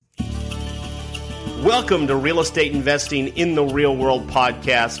Welcome to Real Estate Investing in the Real World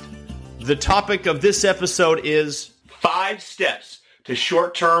podcast. The topic of this episode is 5 steps to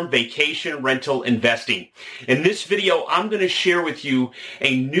short-term vacation rental investing. In this video, I'm going to share with you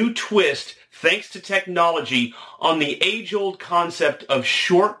a new twist, thanks to technology, on the age-old concept of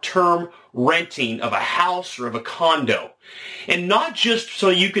short-term renting of a house or of a condo. And not just so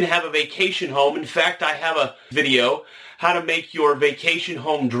you can have a vacation home. In fact, I have a video, how to make your vacation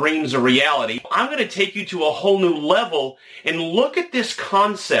home dreams a reality. I'm going to take you to a whole new level and look at this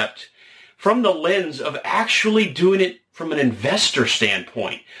concept from the lens of actually doing it from an investor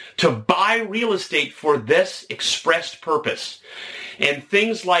standpoint, to buy real estate for this expressed purpose. And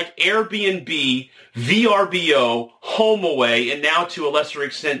things like Airbnb, VRBO, HomeAway, and now to a lesser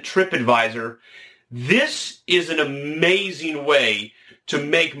extent TripAdvisor, this is an amazing way to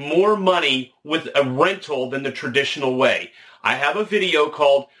make more money with a rental than the traditional way. I have a video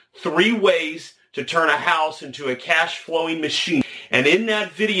called 3 Ways to Turn a House into a Cash Flowing Machine. And in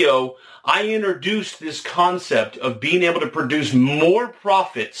that video, I introduced this concept of being able to produce more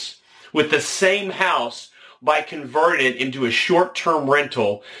profits with the same house by converting it into a short-term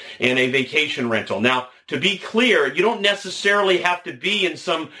rental and a vacation rental. Now, to be clear, you don't necessarily have to be in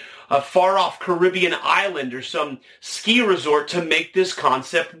some far-off Caribbean island or some ski resort to make this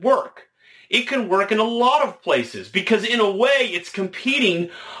concept work. It can work in a lot of places because in a way it's competing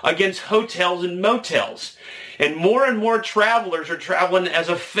against hotels and motels. And more travelers are traveling as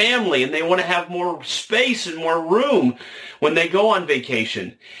a family and they want to have more space and more room when they go on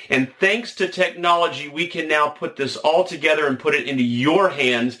vacation. And thanks to technology, we can now put this all together and put it into your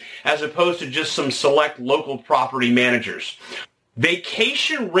hands as opposed to just some select local property managers.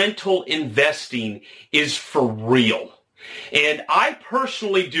 Vacation rental investing is for real. And I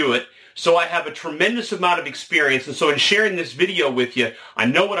personally do it, so I have a tremendous amount of experience. And so in sharing this video with you, I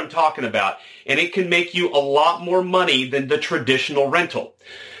know what I'm talking about. And it can make you a lot more money than the traditional rental.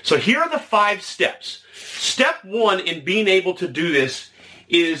 So here are the 5 steps. Step 1 in being able to do this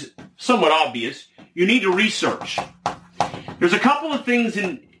is somewhat obvious. You need to research. There's a couple of things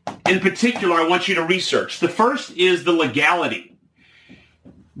in particular I want you to research. The first is the legality.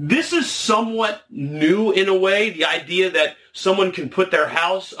 This is somewhat new in a way, the idea that someone can put their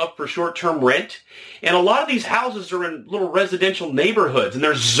house up for short-term rent. And a lot of these houses are in little residential neighborhoods, and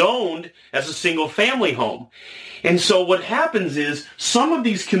they're zoned as a single-family home. And so what happens is some of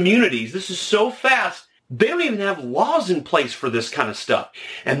these communities, this is so fast, they don't even have laws in place for this kind of stuff.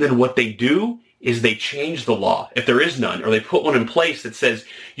 And then what they do is they change the law, if there is none, or they put one in place that says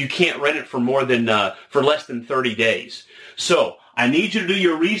you can't rent it for less than 30 days. So I need you to do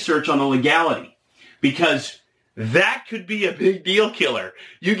your research on the legality, because that could be a big deal killer.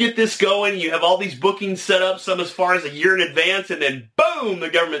 You get this going, you have all these bookings set up, some as far as a year in advance, and then boom, the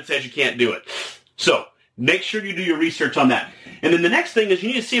government says you can't do it. So make sure you do your research on that. And then the next thing is you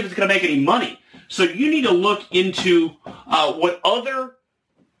need to see if it's going to make any money. So you need to look into what other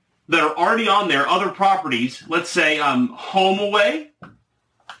that are already on there, other properties, let's say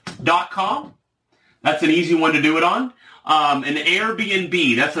HomeAway.com. That's an easy one to do it on. An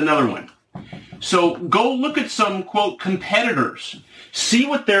Airbnb, that's another one. So go look at some, quote, competitors. See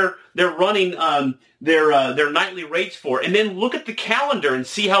what they're running their nightly rates for, and then look at the calendar and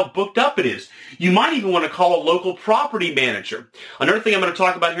see how booked up it is. You might even want to call a local property manager. Another thing I'm going to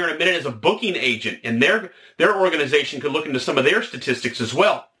talk about here in a minute is a booking agent, and their organization could look into some of their statistics as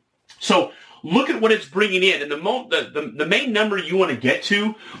well. So look at what it's bringing in, and the main number you want to get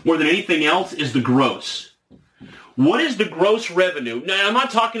to more than anything else is the gross. What is the gross revenue? Now, I'm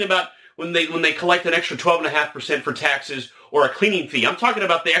not talking about when they collect an extra 12.5% for taxes or a cleaning fee. I'm talking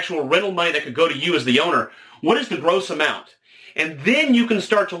about the actual rental money that could go to you as the owner. What is the gross amount? And then you can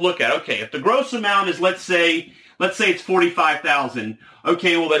start to look at, okay, if the gross amount is, let's say it's $45,000.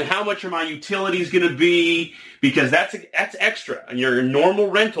 Okay, well then how much are my utilities going to be? Because that's extra. And your normal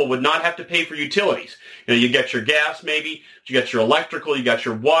rental would not have to pay for utilities. You know, you get your gas maybe, you got your electrical, you got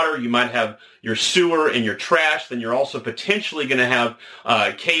your water, you might have your sewer and your trash. Then you're also potentially going to have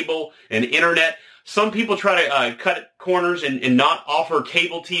cable and internet. Some people try to cut corners and not offer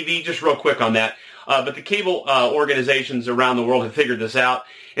cable TV. Just real quick on that. But the cable organizations around the world have figured this out.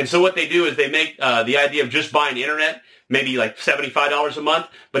 And so what they do is they make the idea of just buying internet maybe like $75 a month.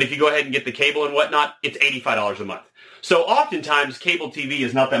 But if you go ahead and get the cable and whatnot, it's $85 a month. So oftentimes cable TV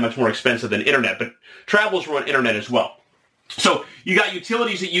is not that much more expensive than internet, but travelers run internet as well. So you got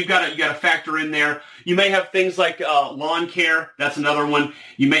utilities that you got to factor in there. You may have things like lawn care. That's another one.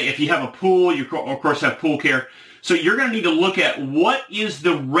 You may, if you have a pool, you of course have pool care. So you're going to need to look at what is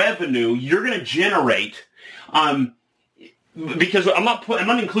the revenue you're going to generate because I'm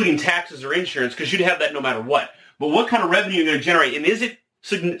not including taxes or insurance because you'd have that no matter what. But what kind of revenue you're going to generate, and is it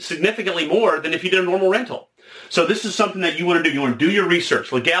significantly more than if you did a normal rental? So this is something that you want to do. You want to do your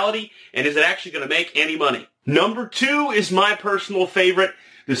research, legality, and is it actually going to make any money? Number 2 is my personal favorite,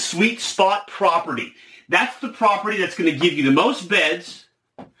 the sweet spot property. That's the property that's going to give you the most beds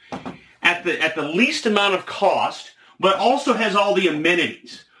at the least amount of cost, but also has all the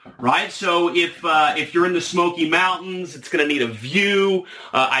amenities. Right, so if you're in the Smoky Mountains, it's going to need a view.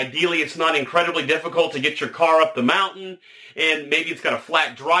 Ideally, it's not incredibly difficult to get your car up the mountain, and maybe it's got a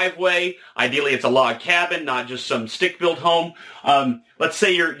flat driveway. Ideally, it's a log cabin, not just some stick-built home. Let's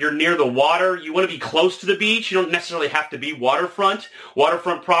say you're near the water. You want to be close to the beach. You don't necessarily have to be waterfront.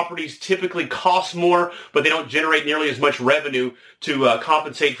 Waterfront properties typically cost more, but they don't generate nearly as much revenue to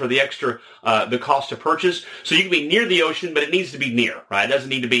compensate for the extra, the cost to purchase. So you can be near the ocean, but it needs to be near, right? It doesn't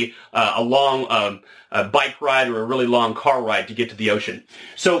need to be a long bike ride or a really long car ride to get to the ocean.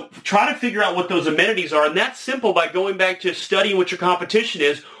 So try to figure out what those amenities are, and that's simple by going back to studying what your competition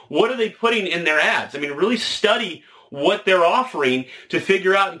is. What are they putting in their ads? I mean, really study what they're offering to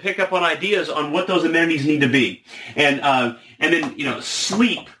figure out and pick up on ideas on what those amenities need to be. And then,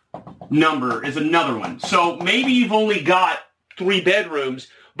 sleep number is another one. So maybe you've only got 3 bedrooms,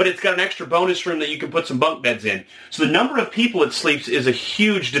 but it's got an extra bonus room that you can put some bunk beds in. So the number of people it sleeps is a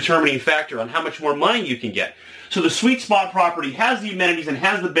huge determining factor on how much more money you can get. So the sweet spot property has the amenities and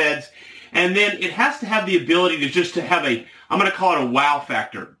has the beds, and then it has to have the ability to have I'm going to call it a wow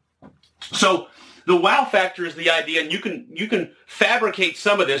factor. So the wow factor is the idea, and you can fabricate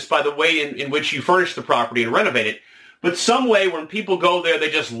some of this by the way in which you furnish the property and renovate it, but some way when people go there,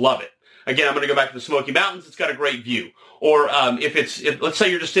 they just love it. Again, I'm going to go back to the Smoky Mountains. It's got a great view. Or if let's say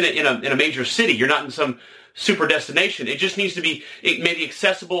you're just in a major city, you're not in some super destination. It just needs to be maybe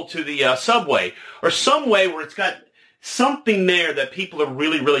accessible to the subway or some way where it's got something there that people are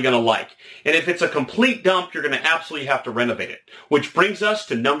really, really going to like. And if it's a complete dump, you're going to absolutely have to renovate it. Which brings us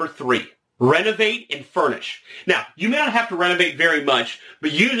to number 3. Renovate and furnish. Now, you may not have to renovate very much,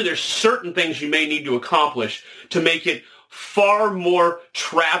 but usually there's certain things you may need to accomplish to make it far more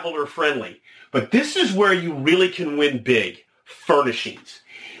traveler friendly. But this is where you really can win big, furnishings.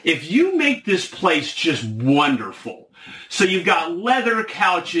 If you make this place just wonderful, so you've got leather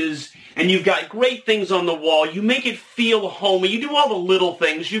couches and you've got great things on the wall, you make it feel homey, you do all the little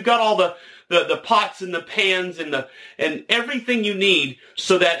things, you've got all the pots and the pans and everything you need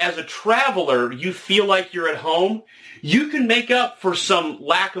so that as a traveler you feel like you're at home, you can make up for some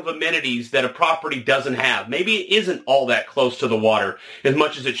lack of amenities that a property doesn't have. Maybe it isn't all that close to the water as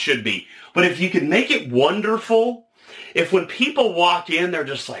much as it should be. But if you can make it wonderful, if when people walk in, they're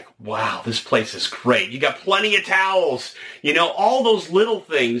just like, wow, this place is great. You got plenty of towels, all those little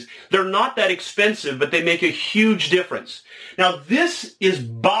things. They're not that expensive, but they make a huge difference. Now, this is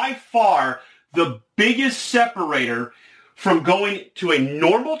by far the biggest separator from going to a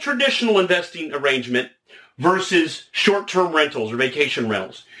normal traditional investing arrangement versus short-term rentals or vacation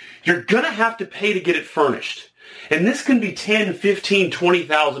rentals. You're going to have to pay to get it furnished. And this can be $10,000, $15,000,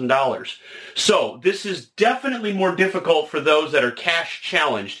 $20,000. So this is definitely more difficult for those that are cash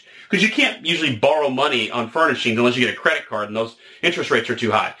challenged because you can't usually borrow money on furnishings unless you get a credit card and those interest rates are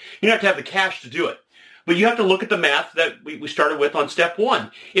too high. You have to have the cash to do it. But you have to look at the math that we started with on step 1.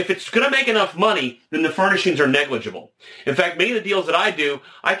 If it's going to make enough money, then the furnishings are negligible. In fact, many of the deals that I do,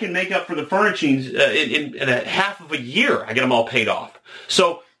 I can make up for the furnishings in a half of a year. I get them all paid off.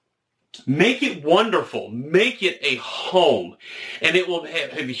 So make it wonderful. Make it a home. And it will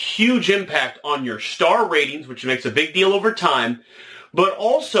have a huge impact on your star ratings, which makes a big deal over time. But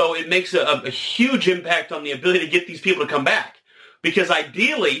also it makes a huge impact on the ability to get these people to come back. Because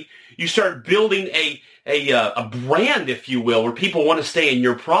ideally, you start building a brand, if you will, where people want to stay in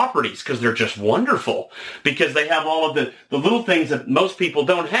your properties because they're just wonderful, because they have all of the little things that most people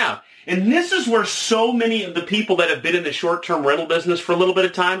don't have. And this is where so many of the people that have been in the short-term rental business for a little bit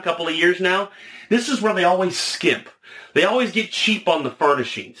of time, a couple of years now, this is where they always skimp. They always get cheap on the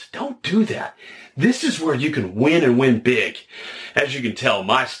furnishings. Don't do that. This is where you can win and win big. As you can tell,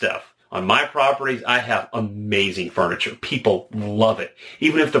 my stuff. On my properties, I have amazing furniture. People love it.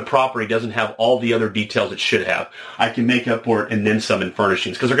 Even if the property doesn't have all the other details it should have, I can make up for it and then some in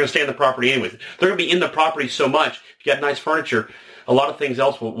furnishings because they're going to stay in the property anyways. They're going to be in the property so much. If you got nice furniture, a lot of things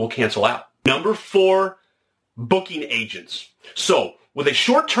else will cancel out. Number 4, booking agents. So with a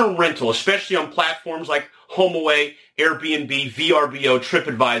short-term rental, especially on platforms like HomeAway, Airbnb, VRBO,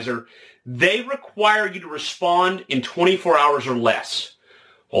 TripAdvisor, they require you to respond in 24 hours or less.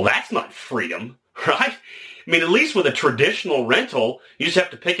 Well, that's not freedom, right? I mean, at least with a traditional rental, you just have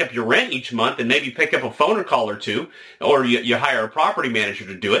to pick up your rent each month and maybe pick up a phone call or two, or you hire a property manager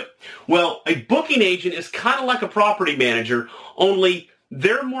to do it. Well, a booking agent is kind of like a property manager, only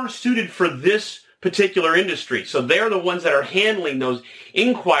they're more suited for this particular industry. So they're the ones that are handling those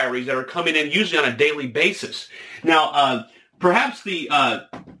inquiries that are coming in usually on a daily basis. Now, perhaps the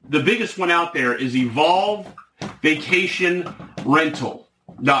biggest one out there is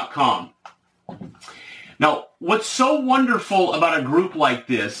EvolveVacationRental.com. Now, what's so wonderful about a group like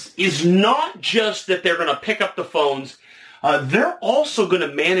this is not just that they're going to pick up the phones, they're also going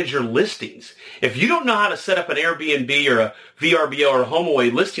to manage your listings. If you don't know how to set up an Airbnb or a VRBO or a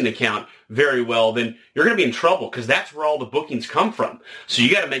HomeAway listing account very well, then you're going to be in trouble because that's where all the bookings come from. So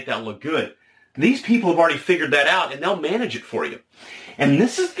you got to make that look good. These people have already figured that out, and they'll manage it for you. And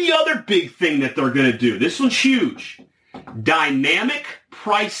this is the other big thing that they're going to do. This one's huge. Dynamic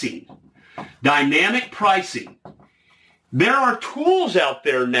pricing. Dynamic pricing. There are tools out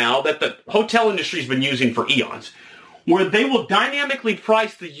there now that the hotel industry has been using for eons, where they will dynamically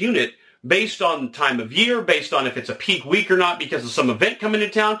price the unit based on time of year, based on if it's a peak week or not because of some event coming to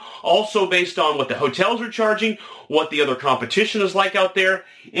town, also based on what the hotels are charging, what the other competition is like out there,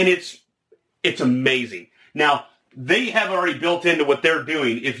 and it's amazing. Now, they have already built into what they're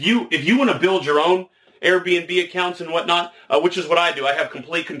doing. If you want to build your own Airbnb accounts and whatnot, which is what I do. I have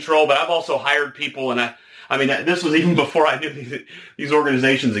complete control, but I've also hired people, and I mean, this was even before I knew these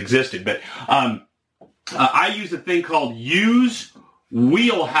organizations existed. But I use a thing called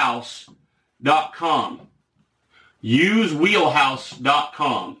usewheelhouse.com.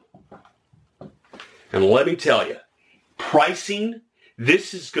 Usewheelhouse.com. And let me tell you, pricing,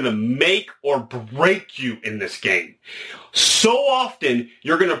 this is going to make or break you in this game. So often,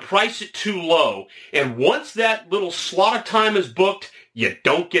 you're going to price it too low, and once that little slot of time is booked, you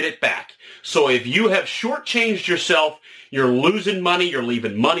don't get it back. So if you have shortchanged yourself, you're losing money, you're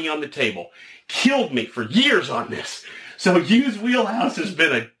leaving money on the table. Killed me for years on this. So Use Wheelhouse has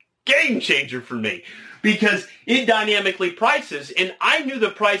been a game changer for me because it dynamically prices, and I knew the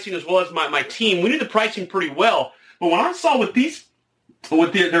pricing as well as my team. We knew the pricing pretty well, but when I saw what their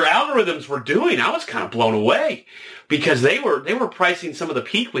algorithms were doing, I was kind of blown away because they were pricing some of the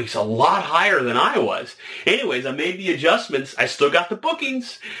peak weeks a lot higher than I was. Anyways, I made the adjustments. I still got the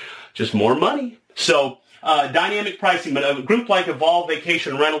bookings, just more money. So dynamic pricing, but a group like Evolve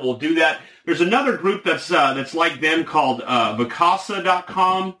Vacation Rental will do that. There's another group that's like them called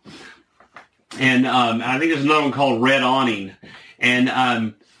Vacasa.com, and I think there's another one called Red Awning.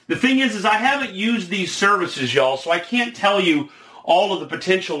 And the thing is I haven't used these services, y'all, so I can't tell you all of the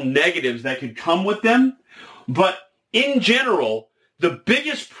potential negatives that could come with them. But in general, the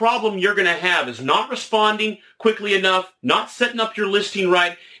biggest problem you're going to have is not responding quickly enough, not setting up your listing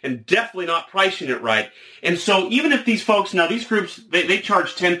right, and definitely not pricing it right. And so even if these folks, now these groups, they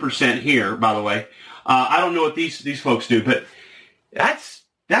charge 10% here, by the way. I don't know what these folks do, but that's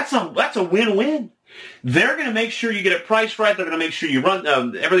a win-win. They're going to make sure you get it priced right. They're going to make sure you run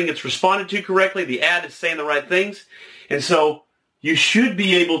everything gets responded to correctly. The ad is saying the right things. And so you should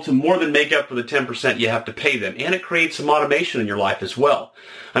be able to more than make up for the 10% you have to pay them. And it creates some automation in your life as well.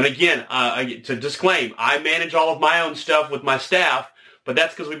 And again, to disclaim, I manage all of my own stuff with my staff, but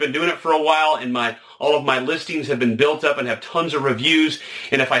that's because we've been doing it for a while, and all of my listings have been built up and have tons of reviews.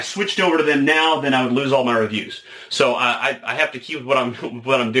 And if I switched over to them now, then I would lose all my reviews. So I have to keep what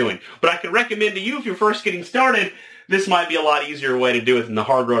I'm doing. But I can recommend to you, if you're first getting started, this might be a lot easier way to do it than the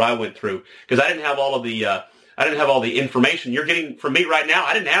hard road I went through, because I didn't have all of the information you're getting from me right now.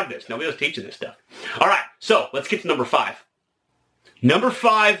 I didn't have this. Nobody was teaching this stuff. All right, so let's get to number 5. Number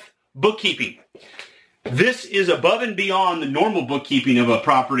 5, bookkeeping. This is above and beyond the normal bookkeeping of a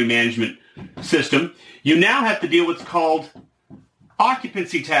property management system. You now have to deal with what's called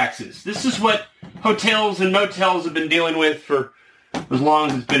occupancy taxes. This is what hotels and motels have been dealing with for as long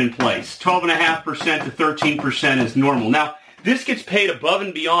as it's been in place. 12.5% to 13% is normal. Now, this gets paid above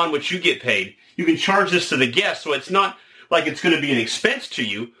and beyond what you get paid. You can charge this to the guest, so it's not like it's going to be an expense to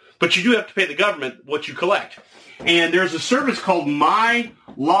you, but you do have to pay the government what you collect. And there's a service called My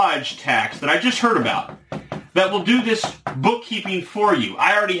Lodge Tax that I just heard about that will do this bookkeeping for you.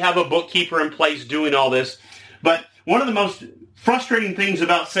 I already have a bookkeeper in place doing all this, but one of the most frustrating things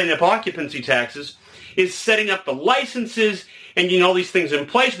about setting up occupancy taxes is setting up the licenses and getting all these things in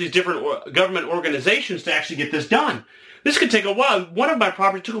place, these different government organizations to actually get this done. This could take a while. One of my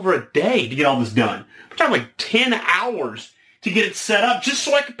properties took over a day to get all this done. We're talking like 10 hours to get it set up just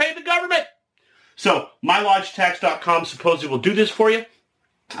so I could pay the government. So mylodgetax.com supposedly will do this for you.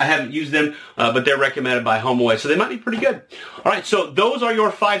 I haven't used them, but they're recommended by HomeAway, so they might be pretty good. All right, so those are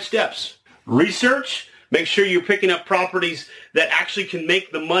your 5 steps. Research, Make sure you're picking up properties that actually can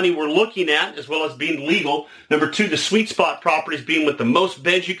make the money we're looking at, as well as being legal. Number 2, the sweet spot properties being with the most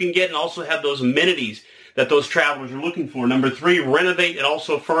beds you can get and also have those amenities that those travelers are looking for. Number 3, renovate and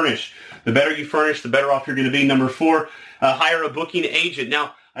also furnish. The better you furnish, the better off you're going to be. Number 4, hire a booking agent.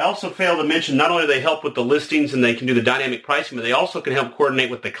 Now, I also failed to mention not only do they help with the listings and they can do the dynamic pricing, but they also can help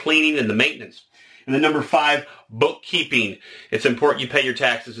coordinate with the cleaning and the maintenance. And then number 5, bookkeeping. It's important you pay your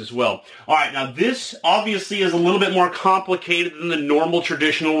taxes as well. All right, now this obviously is a little bit more complicated than the normal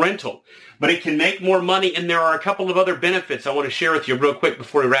traditional rental, but it can make more money, and there are a couple of other benefits I want to share with you real quick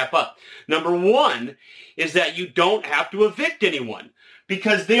before we wrap up. Number 1 is that you don't have to evict anyone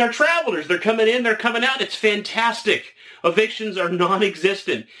because they are travelers. They're coming in, they're coming out. It's fantastic. Evictions are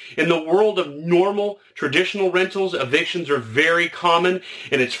non-existent. In the world of normal, traditional rentals, evictions are very common,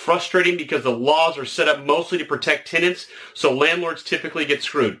 and it's frustrating because the laws are set up mostly to protect tenants, so landlords typically get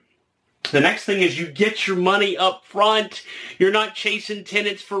screwed. The next thing is you get your money up front. You're not chasing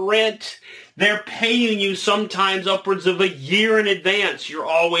tenants for rent. They're paying you sometimes upwards of a year in advance. You're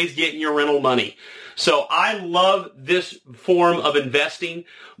always getting your rental money. So I love this form of investing,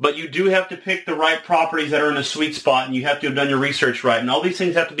 but you do have to pick the right properties that are in a sweet spot, and you have to have done your research right, and all these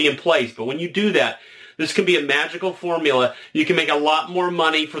things have to be in place. But when you do that, this can be a magical formula. You can make a lot more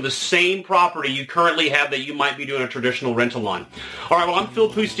money for the same property you currently have that you might be doing a traditional rental on. All right, well, I'm Phil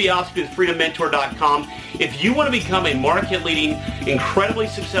Pustiowski with FreedomMentor.com. If you want to become a market-leading, incredibly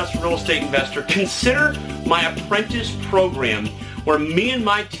successful real estate investor, consider my apprentice program, where me and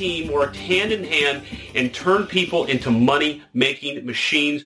my team worked hand in hand and turned people into money-making machines.